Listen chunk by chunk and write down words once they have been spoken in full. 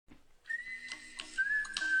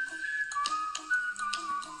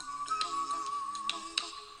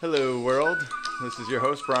Hello, world. This is your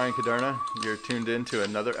host, Bryan Kuderna. You're tuned in to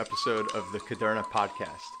another episode of the Kuderna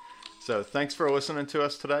podcast. So thanks for listening to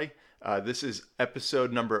us today. This is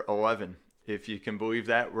episode number 11. If you can believe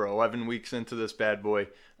that, we're 11 weeks into this bad boy.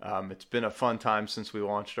 It's been a fun time since we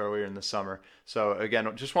launched earlier in the summer. So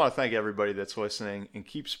again, just want to thank everybody that's listening and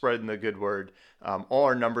keep spreading the good word. All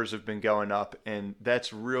our numbers have been going up, and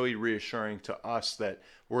that's really reassuring to us that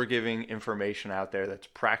we're giving information out there that's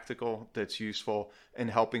practical, that's useful, and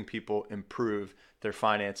helping people improve their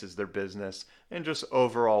finances, their business, and just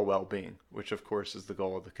overall well-being, which of course is the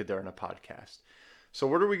goal of the Kuderna podcast. So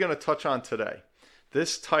what are we going to touch on today?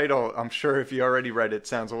 This title, I'm sure if you already read it,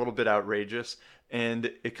 sounds a little bit outrageous, and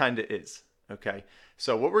it kind of is, okay?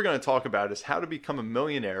 So what we're going to talk about is how to become a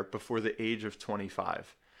millionaire before the age of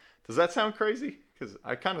 25. Does that sound crazy? Because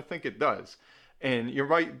I kind of think it does. And you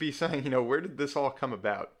might be saying, where did this all come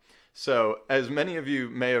about? So as many of you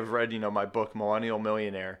may have read, my book,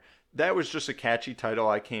 Millionaire, that was just a catchy title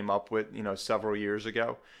I came up with, several years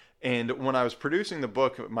ago. And when I was producing the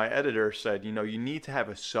book, my editor said, you need to have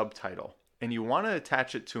a subtitle. And you want to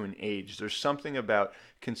attach it to an age. There's something about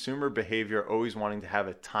consumer behavior always wanting to have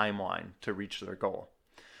a timeline to reach their goal.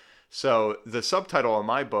 So the subtitle of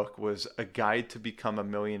my book was A Guide to Become a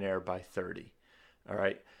Millionaire by 30. All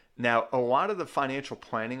right. Now, a lot of the financial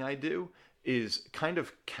planning I do is kind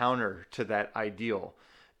of counter to that ideal.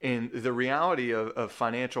 And the reality of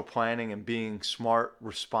financial planning and being smart,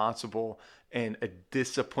 responsible, and a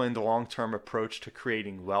disciplined long-term approach to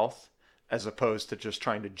creating wealth, as opposed to just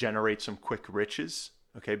trying to generate some quick riches,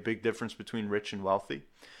 okay, big difference between rich and wealthy,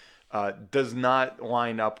 does not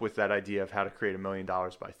line up with that idea of how to create $1 million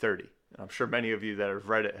by 30. And I'm sure many of you that have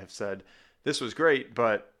read it have said, this was great,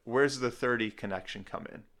 but where's the 30 connection come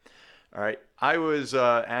in? All right, I was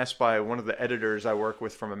asked by one of the editors I work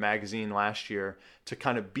with from a magazine last year to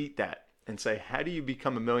kind of beat that and say, how do you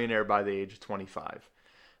become a millionaire by the age of 25?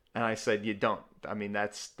 And I said, you don't. I mean,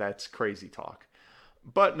 that's crazy talk.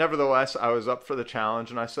 But nevertheless, I was up for the challenge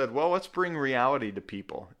and I said, well, let's bring reality to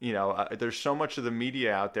people. There's so much of the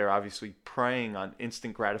media out there, obviously preying on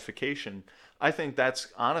instant gratification. I think that's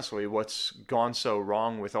honestly what's gone so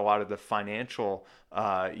wrong with a lot of the financial,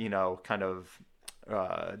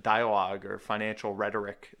 dialogue or financial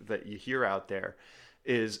rhetoric that you hear out there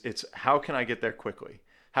is it's how can I get there quickly?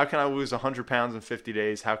 How can I lose 100 pounds in 50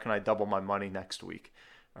 days? How can I double my money next week?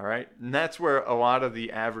 All right. And that's where a lot of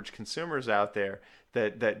the average consumers out there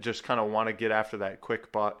that just kind of want to get after that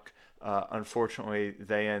quick buck, unfortunately,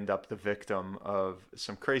 they end up the victim of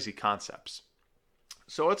some crazy concepts.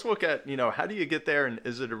 So let's look at, how do you get there and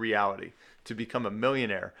is it a reality to become a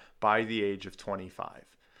millionaire by the age of 25?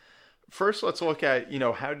 First, let's look at,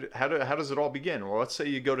 how does it all begin? Well, let's say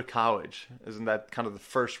you go to college. Isn't that kind of the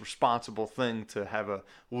first responsible thing to have a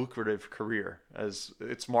lucrative career as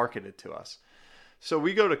it's marketed to us? So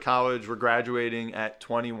we go to college, we're graduating at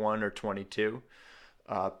 21 or 22.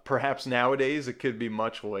 Perhaps nowadays it could be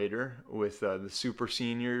much later with the super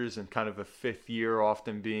seniors and kind of a fifth year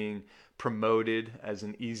often being promoted as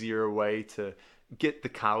an easier way to get the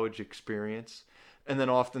college experience. And then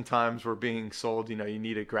oftentimes we're being sold, you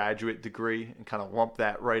need a graduate degree and kind of lump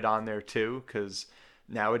that right on there too, because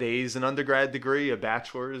nowadays an undergrad degree, a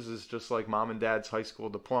bachelor's is just like mom and dad's high school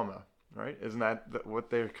diploma, right? Isn't that what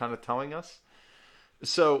they're kind of telling us?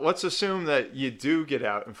 So let's assume that you do get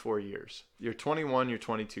out in 4 years. You're 21, you're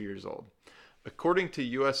 22 years old. According to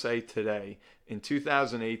USA Today, in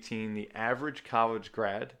 2018, the average college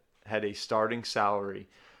grad had a starting salary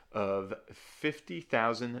of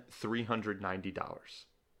 $50,390.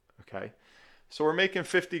 Okay? So we're making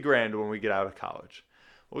 50 grand when we get out of college.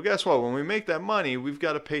 Well, guess what? When we make that money, we've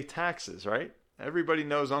got to pay taxes, right? Everybody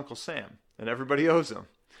knows Uncle Sam, and everybody owes him.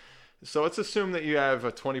 So let's assume that you have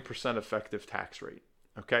a 20% effective tax rate.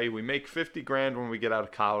 Okay, we make 50 grand when we get out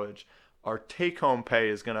of college. Our take-home pay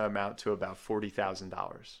is going to amount to about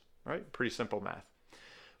 $40,000, right? Pretty simple math.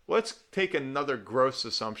 Let's take another gross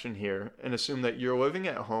assumption here and assume that you're living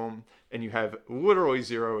at home and you have literally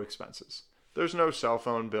zero expenses. There's no cell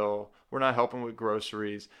phone bill. We're not helping with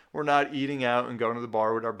groceries. We're not eating out and going to the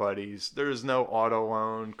bar with our buddies. There's no auto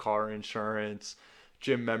loan, car insurance,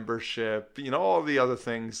 gym membership, all the other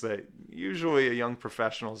things that usually a young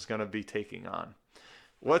professional is going to be taking on.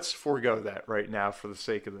 Let's forego that right now for the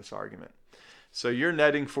sake of this argument. So you're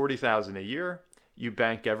netting $40,000 a year. You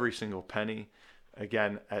bank every single penny.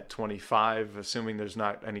 Again, at 25, assuming there's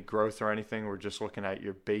not any growth or anything, we're just looking at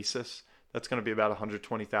your basis. That's going to be about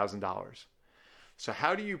 $120,000. So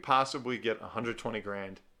how do you possibly get 120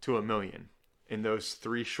 grand to $1 million in those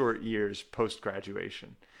 3 short years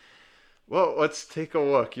post-graduation? Well, let's take a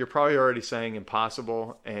look. You're probably already saying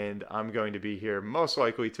impossible, and I'm going to be here most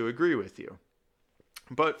likely to agree with you.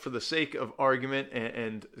 But for the sake of argument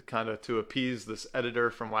and kind of to appease this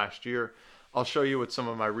editor from last year, I'll show you what some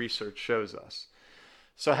of my research shows us.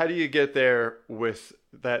 So, how do you get there with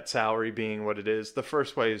that salary being what it is? The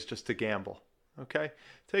first way is just to gamble. Okay?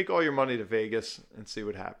 Take all your money to Vegas and see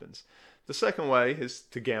what happens. The second way is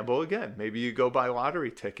to gamble again. Maybe you go buy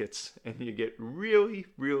lottery tickets and you get really,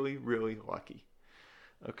 really, really lucky.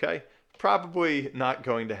 Okay? Probably not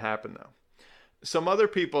going to happen though. Some other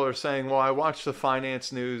people are saying, well, I watch the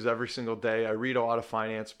finance news every single day. I read a lot of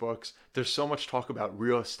finance books. There's so much talk about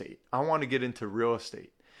real estate. I want to get into real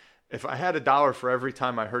estate. If I had $1 for every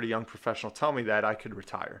time I heard a young professional tell me that, I could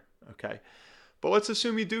retire. Okay. But let's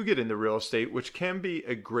assume you do get into real estate, which can be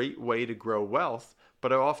a great way to grow wealth.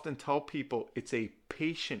 But I often tell people it's a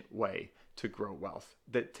patient way to grow wealth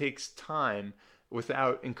that takes time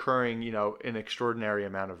without incurring, an extraordinary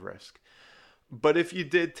amount of risk. But if you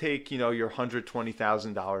did take, your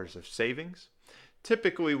 $120,000 of savings,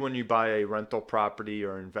 typically when you buy a rental property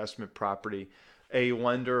or investment property, a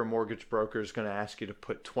lender or mortgage broker is going to ask you to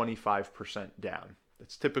put 25% down.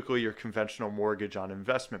 That's typically your conventional mortgage on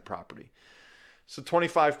investment property. So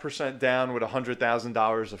 25% down with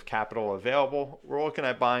 $100,000 of capital available, we're looking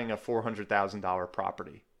at buying a $400,000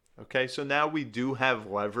 property. Okay, so now we do have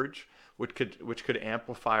leverage, which could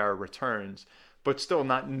amplify our returns, but still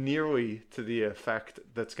not nearly to the effect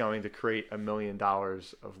that's going to create $1 million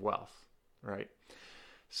of wealth, right?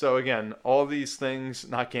 So again, all these things,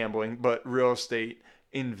 not gambling, but real estate,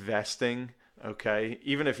 investing, okay?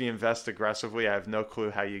 Even if you invest aggressively, I have no clue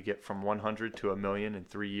how you get from 100 to $1 million in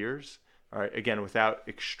 3 years, all right? Again, without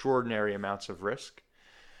extraordinary amounts of risk.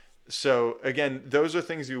 So again, those are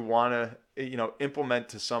things you want to, implement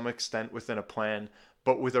to some extent within a plan,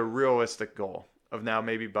 but with a realistic goal of now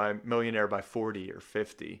maybe by millionaire by 40 or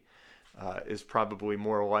 50 is probably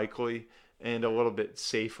more likely and a little bit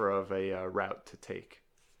safer of a route to take.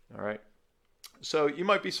 All right. So you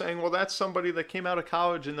might be saying, well, that's somebody that came out of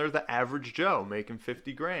college and they're the average Joe making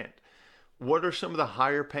 50 grand. What are some of the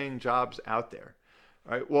higher paying jobs out there?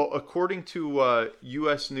 All right. Well, according to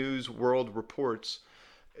U.S. News World Reports,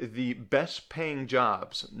 the best paying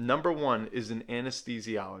jobs, number one is an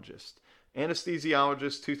anesthesiologist.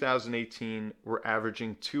 Anesthesiologists 2018 were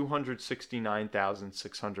averaging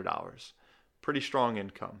 $269,600. Pretty strong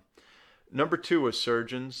income. Number two was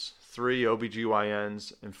surgeons, 3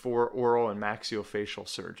 OBGYNs, and 4 oral and maxillofacial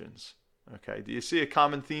surgeons. Okay, do you see a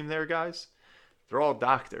common theme there, guys? They're all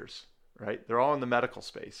doctors, right? They're all in the medical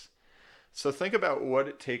space. So think about what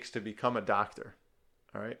it takes to become a doctor,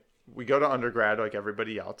 all right? We go to undergrad like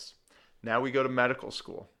everybody else. Now we go to medical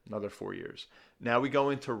school, another 4 years. Now we go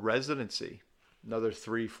into residency, another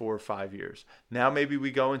 3, 4, 5 years. Now maybe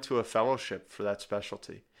we go into a fellowship for that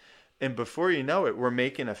specialty. And before you know it, we're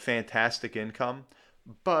making a fantastic income,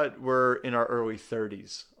 but we're in our early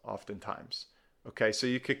 30s oftentimes. Okay, so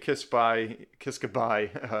you could kiss goodbye,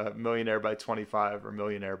 millionaire by 25 or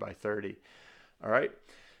millionaire by 30. All right.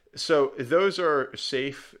 So those are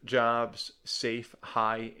safe jobs, safe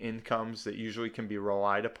high incomes that usually can be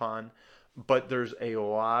relied upon, but there's a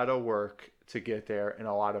lot of work to get there and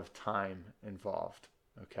a lot of time involved.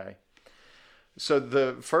 Okay. So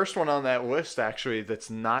the first one on that list actually that's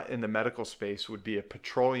not in the medical space would be a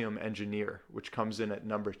petroleum engineer, which comes in at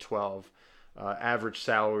number 12. Average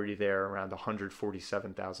salary there around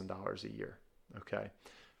 $147,000 a year. Okay.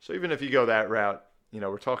 So even if you go that route,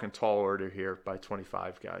 we're talking tall order here by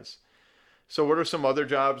 25 guys. So what are some other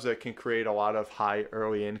jobs that can create a lot of high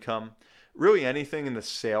early income? Really anything in the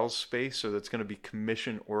sales space, so that's going to be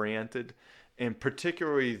commission oriented, and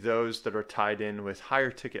particularly those that are tied in with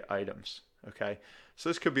higher ticket items. Okay, so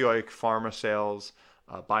this could be like pharma sales,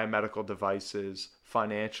 biomedical devices,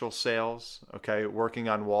 financial sales. Okay, working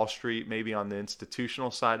on Wall Street, maybe on the institutional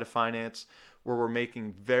side of finance, where we're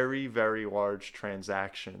making very, very large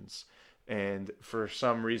transactions. And for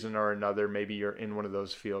some reason or another, maybe you're in one of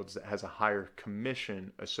those fields that has a higher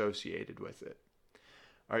commission associated with it.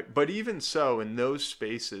 All right, but even so, in those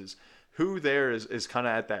spaces, who there is kind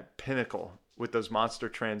of at that pinnacle with those monster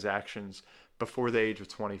transactions before the age of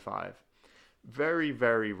 25? Very,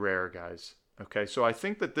 very rare, guys. Okay, so I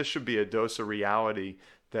think that this should be a dose of reality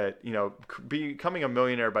that, becoming a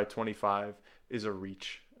millionaire by 25 is a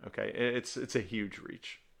reach. Okay, it's a huge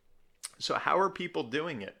reach. So how are people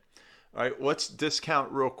doing it? All right, let's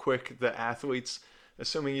discount real quick the athletes,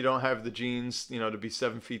 assuming you don't have the genes, to be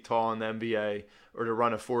 7 feet tall in the NBA or to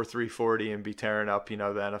run a 4.3 40 and be tearing up, the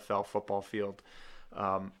NFL football field.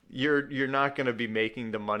 You're not going to be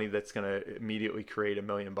making the money that's going to immediately create $1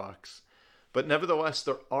 million. But nevertheless,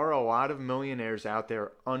 there are a lot of millionaires out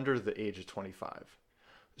there under the age of 25.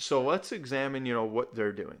 So let's examine, what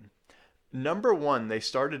they're doing. Number one, they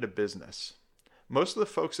started a business. Most of the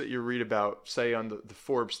folks that you read about, say on the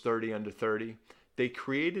Forbes 30 under 30, they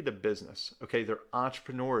created a business. Okay, they're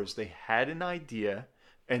entrepreneurs. They had an idea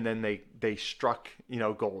and then they struck,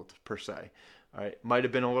 gold per se. All right, might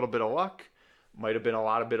have been a little bit of luck, might have been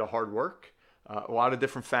a bit of hard work, a lot of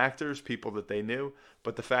different factors, people that they knew.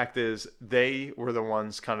 But the fact is, they were the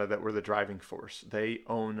ones kind of that were the driving force. They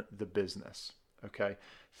own the business. Okay,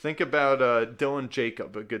 think about Dylan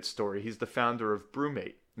Jacob, a good story. He's the founder of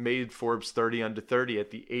Brewmate, made Forbes 30 under 30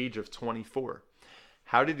 at the age of 24.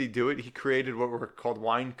 How did he do it? He created what were called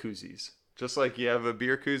wine koozies. Just like you have a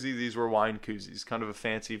beer koozie, these were wine koozies, kind of a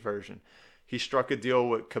fancy version. He struck a deal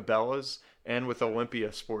with Cabela's and with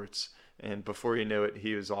Olympia Sports, and before you knew it,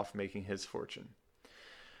 he was off making his fortune.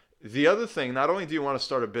 The other thing, not only do you want to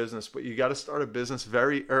start a business, but you got to start a business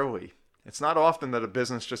very early. It's not often that a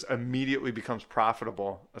business just immediately becomes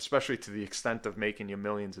profitable, especially to the extent of making you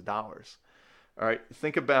millions of dollars. All right,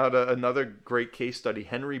 think about another great case study,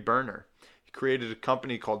 Henry Berner. He created a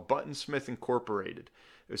company called Buttonsmith Incorporated.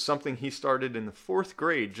 It was something he started in the 4th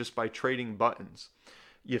grade just by trading buttons.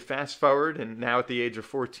 You fast forward, and now at the age of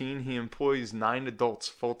 14, he employs 9 adults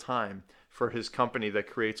full time for his company that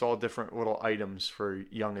creates all different little items for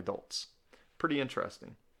young adults. Pretty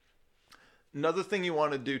interesting. Another thing you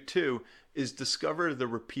want to do too is discover the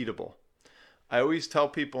repeatable. I always tell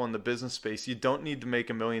people in the business space, you don't need to make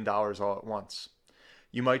 $1 million all at once.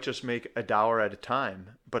 You might just make $1 at a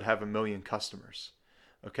time, but have 1 million customers.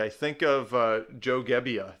 Okay, think of Joe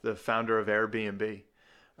Gebbia, the founder of Airbnb.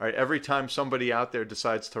 All right, every time somebody out there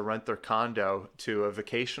decides to rent their condo to a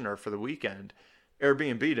vacationer for the weekend,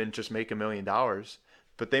 Airbnb didn't just make $1 million,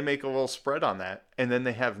 but they make a little spread on that, and then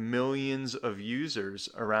they have millions of users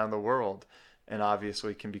around the world, and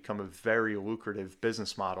obviously can become a very lucrative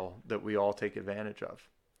business model that we all take advantage of.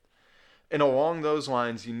 And along those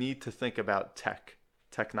lines, you need to think about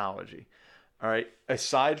technology. All right,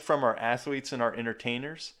 aside from our athletes and our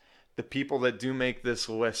entertainers, the people that do make this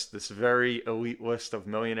list, this very elite list of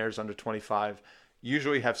millionaires under 25,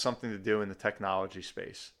 usually have something to do in the technology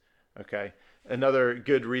space. Okay, another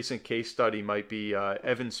good recent case study might be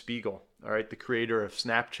Evan Spiegel, all right, the creator of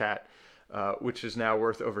Snapchat, which is now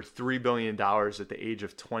worth over $3 billion at the age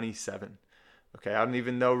of 27. Okay, I don't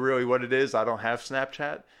even know really what it is. I don't have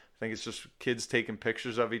Snapchat. I think it's just kids taking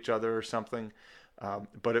pictures of each other or something.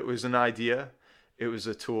 But it was an idea, it was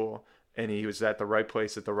a tool, and he was at the right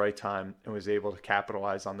place at the right time and was able to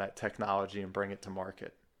capitalize on that technology and bring it to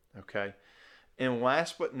market. Okay. And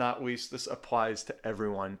last but not least, this applies to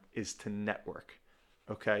everyone, is to network.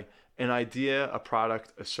 Okay. An idea, a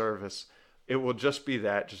product, a service, it will just be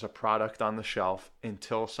that, just a product on the shelf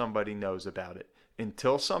until somebody knows about it.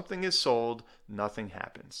 Until something is sold, nothing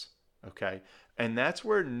happens. Okay. And that's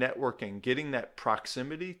where networking, getting that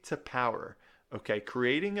proximity to power, okay,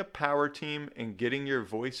 creating a power team and getting your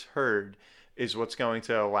voice heard is what's going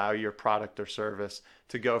to allow your product or service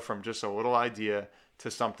to go from just a little idea to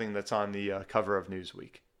something that's on the cover of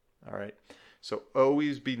Newsweek. All right. So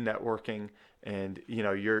always be networking, and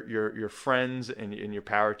your friends and your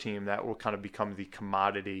power team, that will kind of become the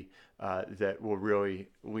commodity that will really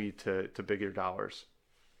lead to bigger dollars.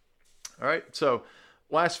 All right. So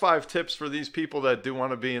last 5 tips for these people that do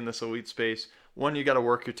want to be in this elite space. One, you got to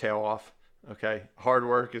work your tail off. Okay, hard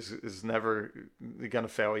work is never going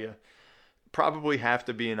to fail you. Probably have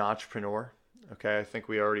to be an entrepreneur. Okay, I think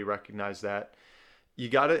we already recognize that. You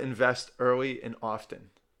got to invest early and often.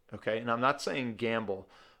 Okay, and I'm not saying gamble.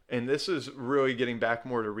 And this is really getting back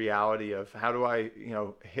more to reality of how do I,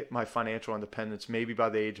 hit my financial independence maybe by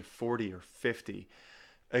the age of 40 or 50.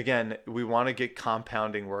 Again, we want to get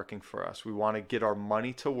compounding working for us. We want to get our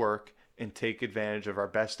money to work and take advantage of our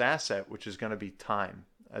best asset, which is going to be time.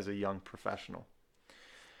 As a young professional,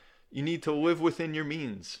 you need to live within your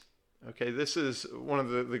means. Okay, this is one of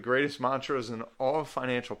the greatest mantras in all of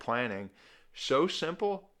financial planning. So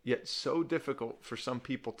simple, yet so difficult for some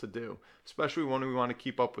people to do, especially when we want to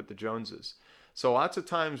keep up with the Joneses. So lots of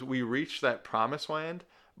times we reach that promised land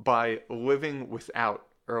by living without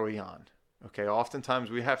early on. Okay, oftentimes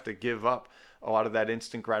we have to give up a lot of that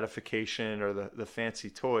instant gratification or the fancy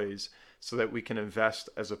toys so that we can invest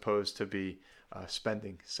as opposed to be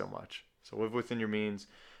spending so much. So live within your means.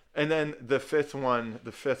 And then the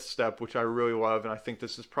fifth step, which I really love, and I think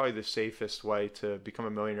this is probably the safest way to become a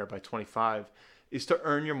millionaire by 25, is to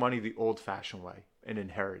earn your money the old-fashioned way and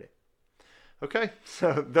inherit it. Okay,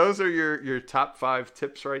 so those are your top 5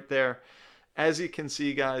 tips right there. As you can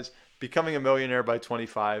see, guys, Becoming a Millionaire by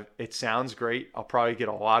 25, it sounds great. I'll probably get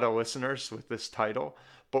a lot of listeners with this title,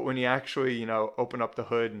 but when you actually, open up the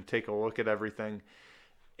hood and take a look at everything,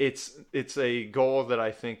 it's a goal that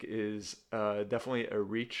I think is definitely a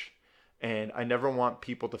reach, and I never want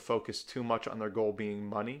people to focus too much on their goal being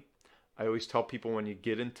money. I always tell people when you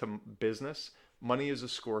get into business, money is a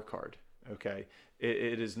scorecard. Okay,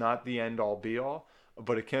 it is not the end all be all,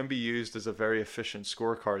 but it can be used as a very efficient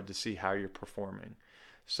scorecard to see how you're performing.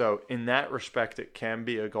 So in that respect, it can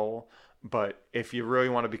be a goal. But if you really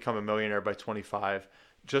want to become a millionaire by 25,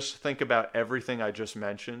 just think about everything I just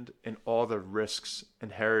mentioned and all the risks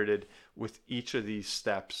inherited with each of these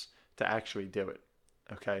steps to actually do it.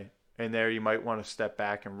 Okay. And there you might want to step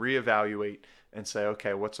back and reevaluate and say,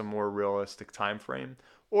 okay, what's a more realistic time frame,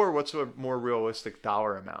 or what's a more realistic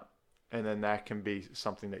dollar amount? And then that can be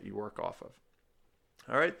something that you work off of.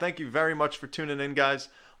 All right. Thank you very much for tuning in, guys.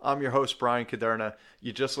 I'm your host, Bryan Kuderna.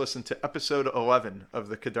 You just listened to episode 11 of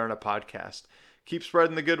the Kuderna podcast. Keep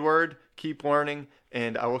spreading the good word, keep learning,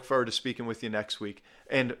 and I look forward to speaking with you next week.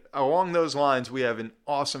 And along those lines, we have an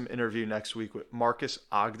awesome interview next week with Marcus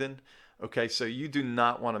Ogden. Okay, so you do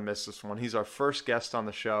not want to miss this one. He's our first guest on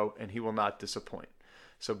the show, and he will not disappoint.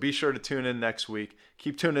 So be sure to tune in next week.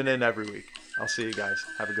 Keep tuning in every week. I'll see you guys.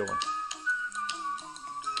 Have a good one.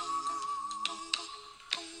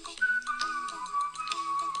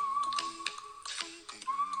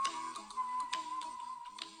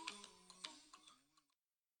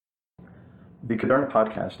 The Kuderna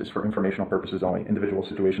podcast is for informational purposes only. Individual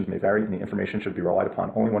situations may vary, and the information should be relied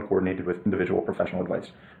upon only when coordinated with individual professional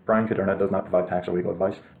advice. Bryan Kuderna does not provide tax or legal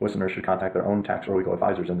advice. Listeners should contact their own tax or legal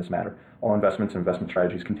advisors in this matter. All investments and investment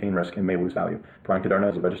strategies contain risk and may lose value. Bryan Kuderna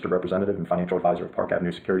is a registered representative and financial advisor of Park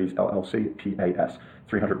Avenue Securities, LLC, PAS,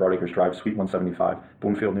 300 Broadacres Drive, Suite 175,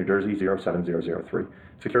 Bloomfield, New Jersey, 07003.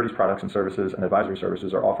 Securities products and services and advisory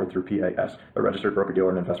services are offered through PAS, a registered broker-dealer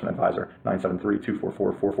and investment advisor,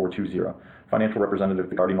 973-244-4420. Financial representative of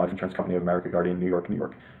the Guardian Life Insurance Company of America, Guardian, New York, New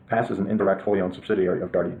York. PAS is an indirect, wholly owned subsidiary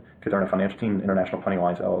of Guardian. Kuderna Financial Team and International Planning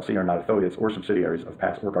Alliance, LLC are not affiliates or subsidiaries of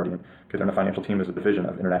PAS or Guardian. Kuderna Financial Team is a division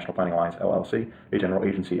of International Planning Alliance, LLC, a general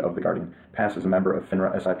agency of the Guardian. PAS is a member of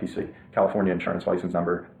FINRA SIPC, California Insurance License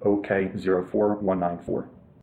Number OK04194.